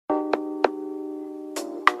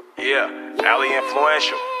Yeah, Alley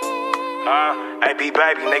influential. AP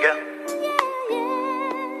baby, nigga.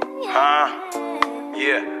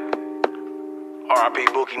 Yeah. R.I.P.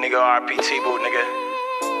 Bookie, nigga. R.I.P. T-Boo, nigga.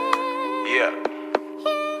 Yeah.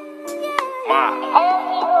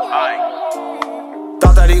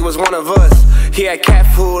 Thought that he was one of us. He had cat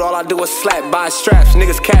food, all I do is slap, buy straps.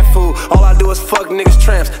 Niggas cat food, all I do is fuck niggas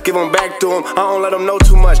tramps. Give them back to him, I don't let them know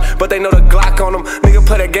too much, but they know the Glock on them. Nigga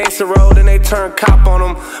play that gangster road, then they turn cop on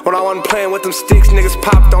them. When I wasn't playing with them sticks, niggas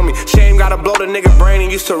popped on me. Shame gotta blow the nigga brain and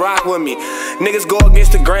used to rock with me. Niggas go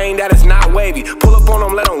against the grain, that is not wavy. Pull up on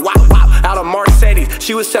them, let them wop wop, out of Mercedes.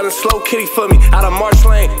 She was selling slow kitty for me, out of March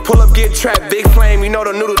Lane. Pull up, get trapped, big flame, you know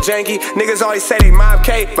the noodle janky. Niggas always say they mob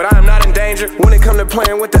K, but I am not in danger. When it come to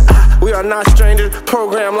playing with the we are not strangers.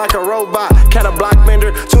 Programmed like a robot, cat a block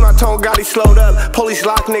bender. Soon I told God he slowed up. Police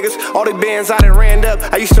lock niggas, all the bands I done ran up.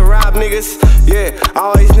 I used to rob niggas, yeah. I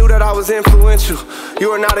always knew that I was influential. You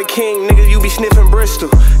are not a king, nigga, you be sniffing Bristol.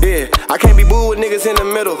 Yeah, I can't be booed with niggas in the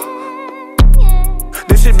middle.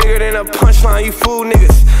 This shit bigger than a punchline, you fool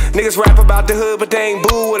niggas. Niggas rap about the hood, but they ain't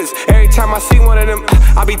boo with us. Every time I see one of them,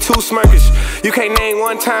 I be too smirkish. You can't name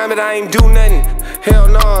one time that I ain't do nothing. Hell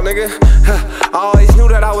no, nigga. I always knew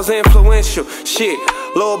that I was influential. Shit,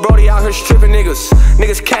 Lil Brody out here stripping niggas.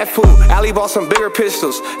 Niggas cat food, Alley bought some bigger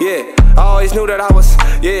pistols. Yeah, I always knew that I was,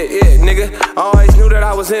 yeah, nigga. I always knew that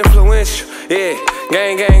I was influential. Yeah,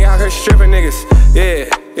 gang out here stripping niggas. Yeah,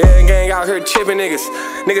 gang out here chipping niggas.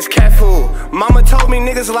 Niggas cat food. Mama told me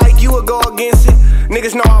niggas like you would go against it.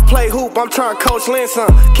 Niggas know I play hoop, I'm trying to coach Lynn son.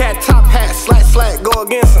 Cat top hat, slack, go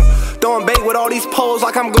against him. Throwing bait with all these poles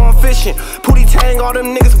like I'm going fishing. Pootie tang, all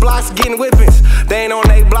them niggas blocks getting whippings. They ain't on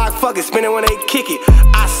they block, fuck it, spinning when they kick it.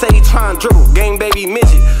 I say trying to dribble, game baby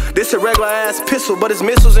midget. This a regular ass pistol, but it's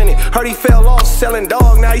missiles in it. Heard he fell off selling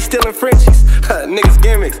dog, now he stealing Frenchies. Niggas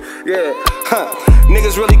gimmicks, yeah,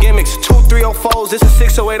 niggas really gimmicks. 2-304s, this is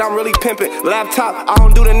 608, I'm really pimping. Laptop, I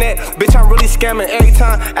don't do the net, bitch, I'm really scamming. Every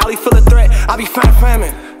time Alley feel a threat, I be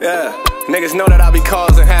famine. Yeah, niggas know that I be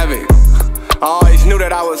causing havoc. I always knew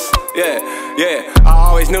that I was, yeah. I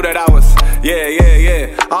always knew that I was,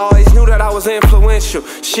 yeah. I always knew that I was influential.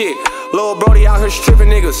 Shit, Lil Brody out here stripping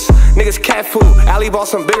niggas. Niggas cat food, Alley bought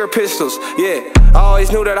some bigger pistols. Yeah, I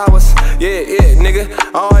always knew that I was, yeah, nigga.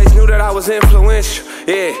 I always knew that I was influential.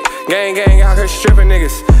 Yeah, gang out here stripping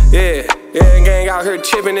niggas. Yeah, gang out here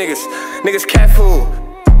chipping niggas. Niggas cat food.